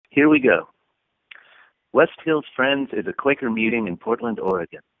Here we go. West Hills Friends is a Quaker meeting in Portland,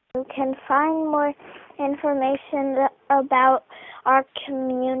 Oregon. You can find more information about our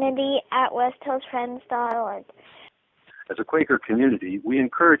community at westhillsfriends.org. As a Quaker community, we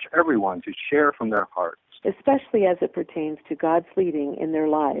encourage everyone to share from their hearts, especially as it pertains to God's leading in their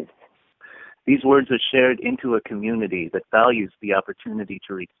lives. These words are shared into a community that values the opportunity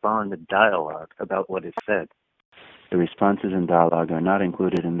to respond and dialogue about what is said. The responses and dialogue are not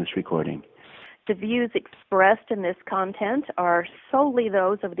included in this recording. The views expressed in this content are solely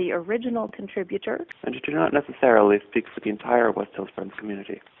those of the original contributor and do not necessarily speak for the entire West Hills Friends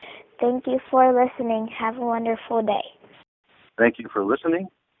community. Thank you for listening. Have a wonderful day. Thank you for listening.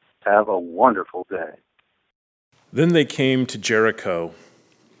 Have a wonderful day. Then they came to Jericho.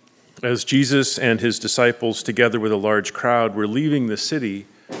 As Jesus and his disciples, together with a large crowd, were leaving the city,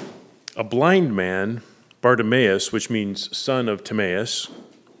 a blind man, Bartimaeus, which means son of Timaeus,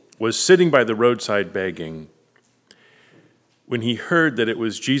 was sitting by the roadside begging. When he heard that it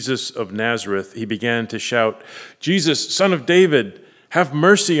was Jesus of Nazareth, he began to shout, "Jesus, son of David, have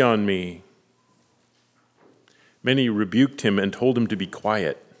mercy on me." Many rebuked him and told him to be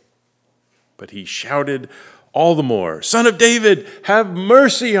quiet. But he shouted all the more, "Son of David, have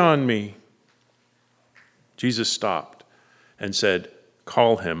mercy on me." Jesus stopped and said,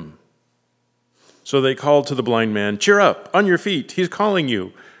 "Call him." So they called to the blind man, "Cheer up, on your feet, he's calling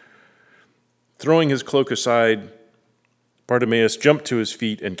you." Throwing his cloak aside, Bartimaeus jumped to his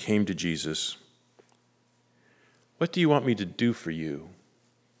feet and came to Jesus. "What do you want me to do for you?"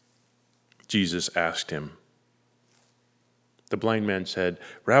 Jesus asked him. The blind man said,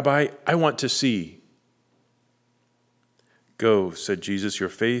 "Rabbi, I want to see." "Go," said Jesus, "your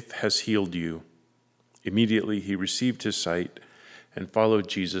faith has healed you." Immediately he received his sight and followed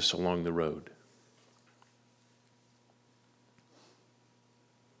Jesus along the road.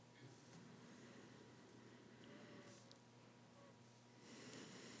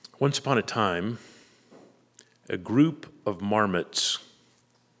 Once upon a time, a group of marmots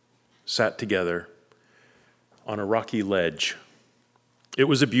sat together on a rocky ledge. It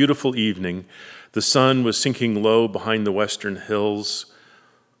was a beautiful evening. The sun was sinking low behind the western hills.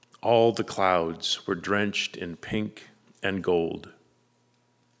 All the clouds were drenched in pink and gold.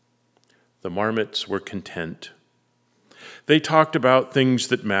 The marmots were content. They talked about things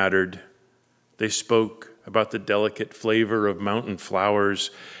that mattered. They spoke about the delicate flavor of mountain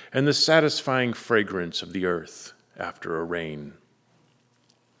flowers and the satisfying fragrance of the earth after a rain.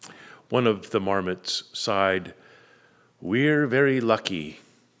 One of the marmots sighed, "We're very lucky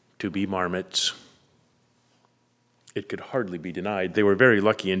to be marmots." It could hardly be denied. They were very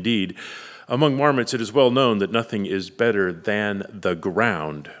lucky indeed. Among marmots, it is well known that nothing is better than the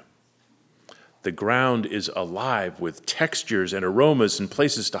ground. The ground is alive with textures and aromas and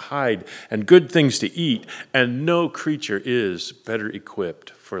places to hide and good things to eat, and no creature is better equipped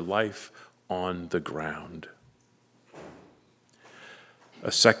for life on the ground.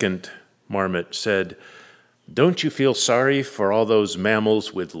 A second marmot said, "Don't you feel sorry for all those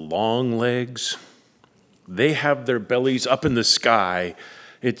mammals with long legs? They have their bellies up in the sky.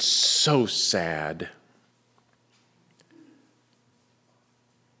 It's so sad."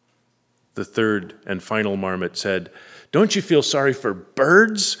 The third and final marmot said, "Don't you feel sorry for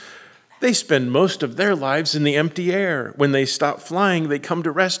birds? They spend most of their lives in the empty air. When they stop flying, they come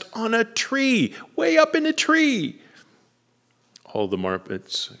to rest on a tree, way up in a tree." All the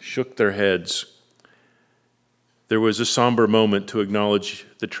marmots shook their heads. There was a somber moment to acknowledge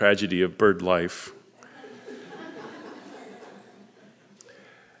the tragedy of bird life.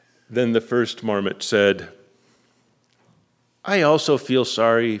 Then the first marmot said, "I also feel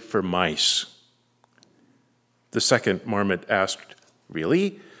sorry for mice." The second marmot asked,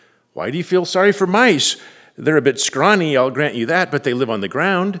 "Really? Why do you feel sorry for mice? They're a bit scrawny, I'll grant you that, but they live on the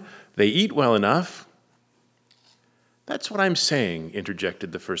ground. They eat well enough." "That's what I'm saying,"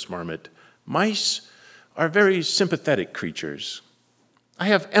 interjected the first marmot. "Mice are very sympathetic creatures. I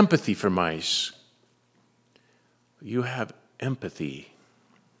have empathy for mice." "You have empathy,"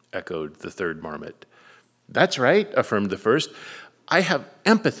 echoed the third marmot. "That's right," affirmed the first. "I have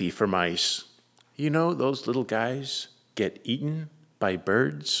empathy for mice. You know, those little guys get eaten by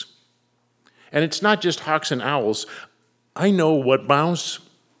birds. And it's not just hawks and owls. I know what mouse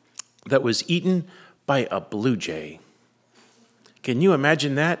that was eaten by a blue jay. Can you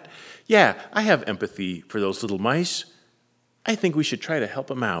imagine that? Yeah, I have empathy for those little mice. I think we should try to help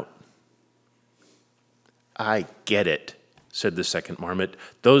them out." "I get it," said the second marmot.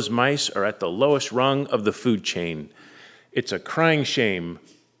 "Those mice are at the lowest rung of the food chain. It's a crying shame."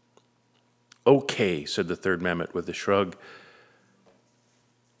 "Okay," said the third marmot with a shrug.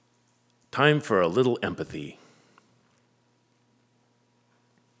 Time for a little empathy.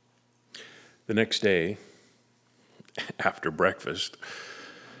 The next day, after breakfast,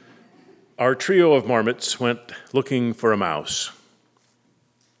 our trio of marmots went looking for a mouse.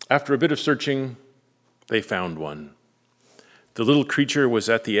 After a bit of searching, they found one. The little creature was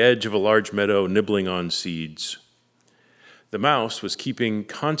at the edge of a large meadow nibbling on seeds. The mouse was keeping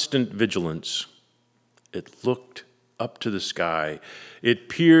constant vigilance. It looked up to the sky. It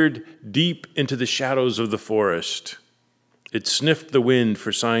peered deep into the shadows of the forest. It sniffed the wind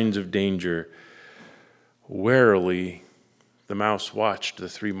for signs of danger. Warily, the mouse watched the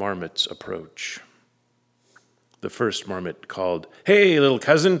three marmots approach. The first marmot called, "Hey, little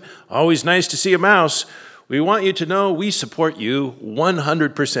cousin, always nice to see a mouse. We want you to know we support you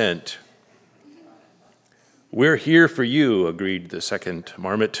 100%. "We're here for you," agreed the second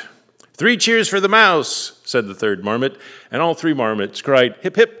marmot. "Three cheers for the mouse," said the third marmot, and all three marmots cried,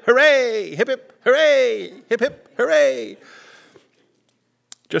 "Hip, hip, hooray! Hip, hip, hooray! Hip, hip, hooray!"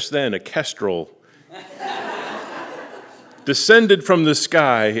 Just then, a kestrel descended from the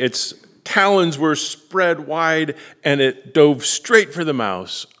sky. Its talons were spread wide, and it dove straight for the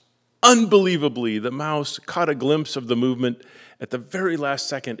mouse. Unbelievably, the mouse caught a glimpse of the movement. At the very last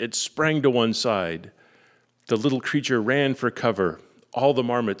second, it sprang to one side. The little creature ran for cover. All the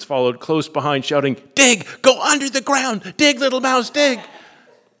marmots followed close behind, shouting, "Dig! Go under the ground! Dig, little mouse, dig!"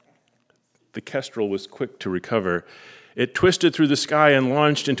 The kestrel was quick to recover. It twisted through the sky and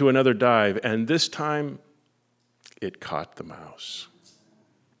launched into another dive, and this time it caught the mouse.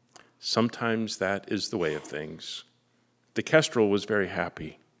 Sometimes that is the way of things. The kestrel was very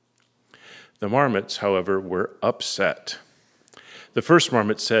happy. The marmots, however, were upset. The first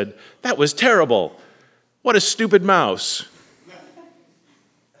marmot said, "That was terrible. What a stupid mouse."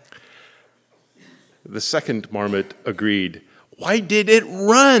 The second marmot agreed. "Why did it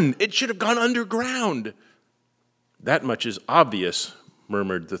run? It should have gone underground." "That much is obvious,"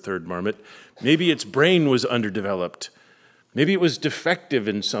 murmured the third marmot. "Maybe its brain was underdeveloped. Maybe it was defective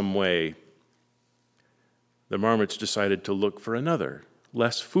in some way." The marmots decided to look for another,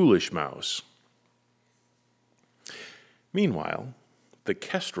 less foolish mouse. Meanwhile, the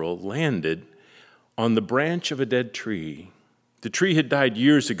kestrel landed on the branch of a dead tree. The tree had died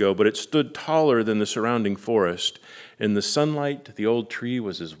years ago, but it stood taller than the surrounding forest. In the sunlight, the old tree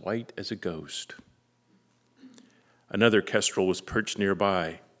was as white as a ghost. Another kestrel was perched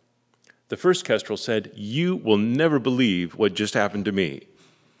nearby. The first kestrel said, "You will never believe what just happened to me."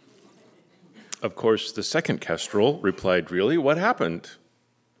 Of course, the second kestrel replied, "Really? What happened?"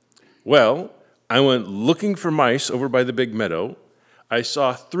 "Well, I went looking for mice over by the big meadow. I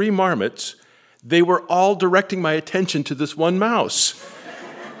saw three marmots. They were all directing my attention to this one mouse.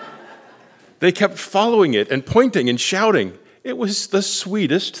 They kept following it and pointing and shouting. It was the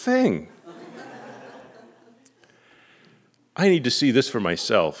sweetest thing." "I need to see this for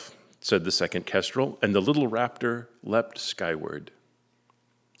myself," said the second kestrel, and the little raptor leapt skyward.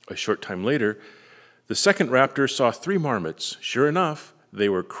 A short time later, the second raptor saw three marmots. Sure enough, they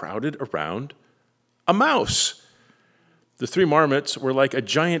were crowded around a mouse. The three marmots were like a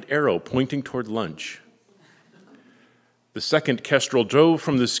giant arrow pointing toward lunch. The second kestrel drove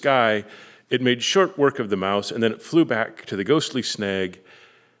from the sky. It made short work of the mouse, and then it flew back to the ghostly snag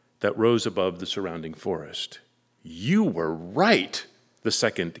that rose above the surrounding forest. "You were right," the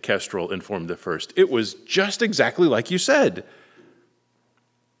second kestrel informed the first. "It was just exactly like you said."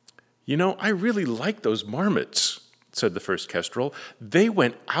 "You know, I really like those marmots," said the first kestrel. "They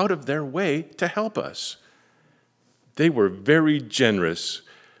went out of their way to help us." "They were very generous,"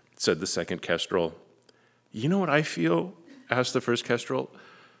 said the second kestrel. "You know what I feel?" asked the first kestrel.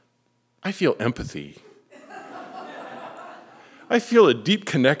 "I feel empathy. I feel a deep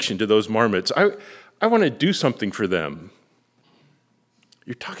connection to those marmots. I want to do something for them."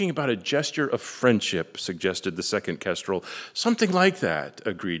 "You're talking about a gesture of friendship," suggested the second kestrel. "Something like that,"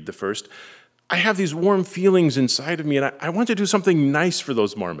 agreed the first. "I have these warm feelings inside of me, and I want to do something nice for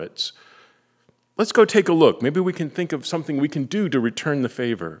those marmots. Let's go take a look. Maybe we can think of something we can do to return the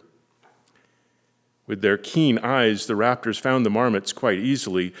favor." With their keen eyes, the raptors found the marmots quite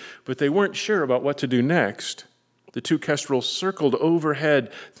easily, but they weren't sure about what to do next. The two kestrels circled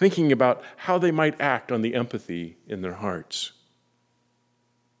overhead, thinking about how they might act on the empathy in their hearts.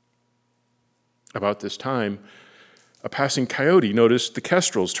 About this time, a passing coyote noticed the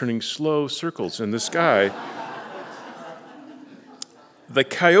kestrels turning slow circles in the sky. The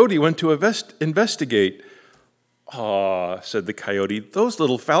coyote went to investigate. "Aw," said the coyote, "those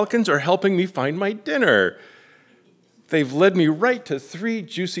little falcons are helping me find my dinner. They've led me right to three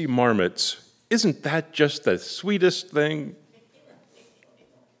juicy marmots. Isn't that just the sweetest thing?"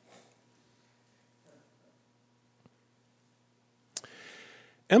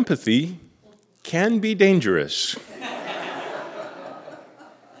 Empathy can be dangerous.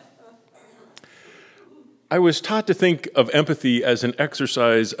 I was taught to think of empathy as an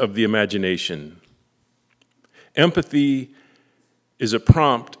exercise of the imagination. Empathy is a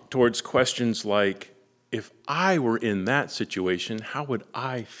prompt towards questions like, if I were in that situation, how would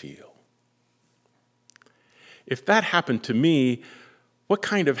I feel? If that happened to me, what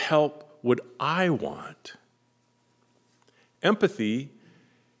kind of help would I want? Empathy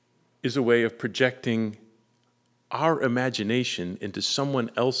is a way of projecting our imagination into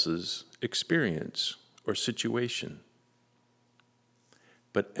someone else's experience or situation.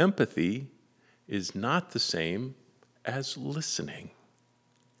 But empathy is not the same as listening.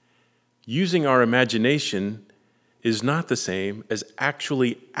 Using our imagination is not the same as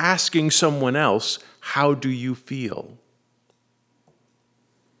actually asking someone else, how do you feel?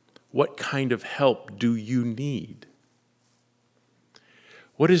 What kind of help do you need?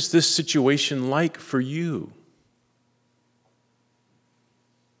 What is this situation like for you?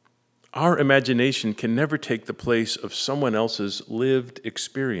 Our imagination can never take the place of someone else's lived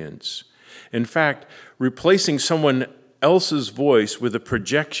experience. In fact, replacing someone else's voice with a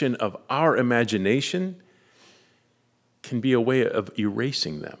projection of our imagination can be a way of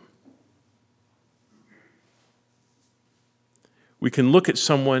erasing them. We can look at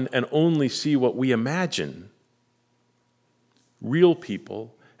someone and only see what we imagine. Real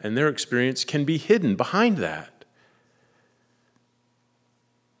people and their experience can be hidden behind that.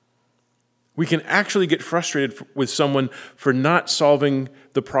 We can actually get frustrated with someone for not solving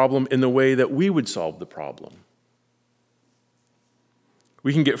the problem in the way that we would solve the problem.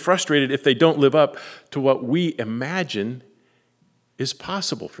 We can get frustrated if they don't live up to what we imagine is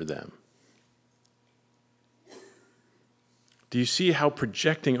possible for them. Do you see how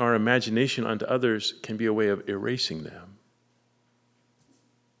projecting our imagination onto others can be a way of erasing them?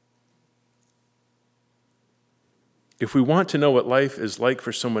 If we want to know what life is like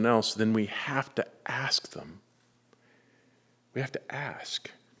for someone else, then we have to ask them. We have to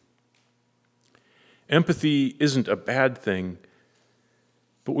ask. Empathy isn't a bad thing,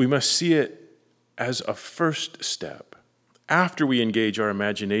 but we must see it as a first step. After we engage our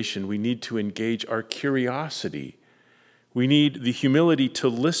imagination, we need to engage our curiosity. We need the humility to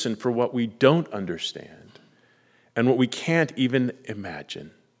listen for what we don't understand and what we can't even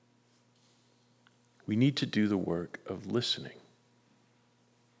imagine. We need to do the work of listening.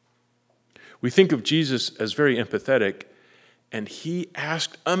 We think of Jesus as very empathetic, and he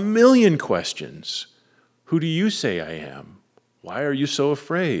asked 1,000,000 questions. Who do you say I am? Why are you so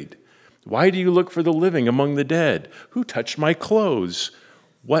afraid? Why do you look for the living among the dead? Who touched my clothes?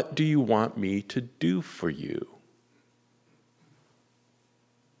 What do you want me to do for you?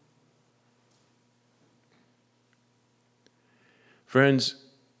 Friends,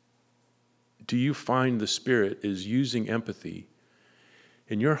 do you find the Spirit is using empathy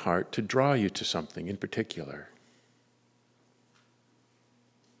in your heart to draw you to something in particular?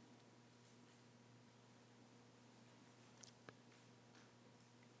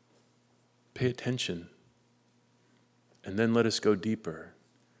 Pay attention, and then let us go deeper.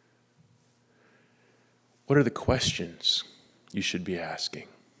 What are the questions you should be asking?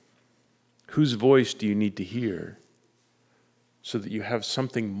 Whose voice do you need to hear so that you have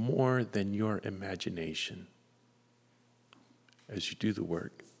something more than your imagination as you do the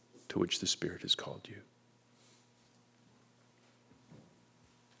work to which the Spirit has called you?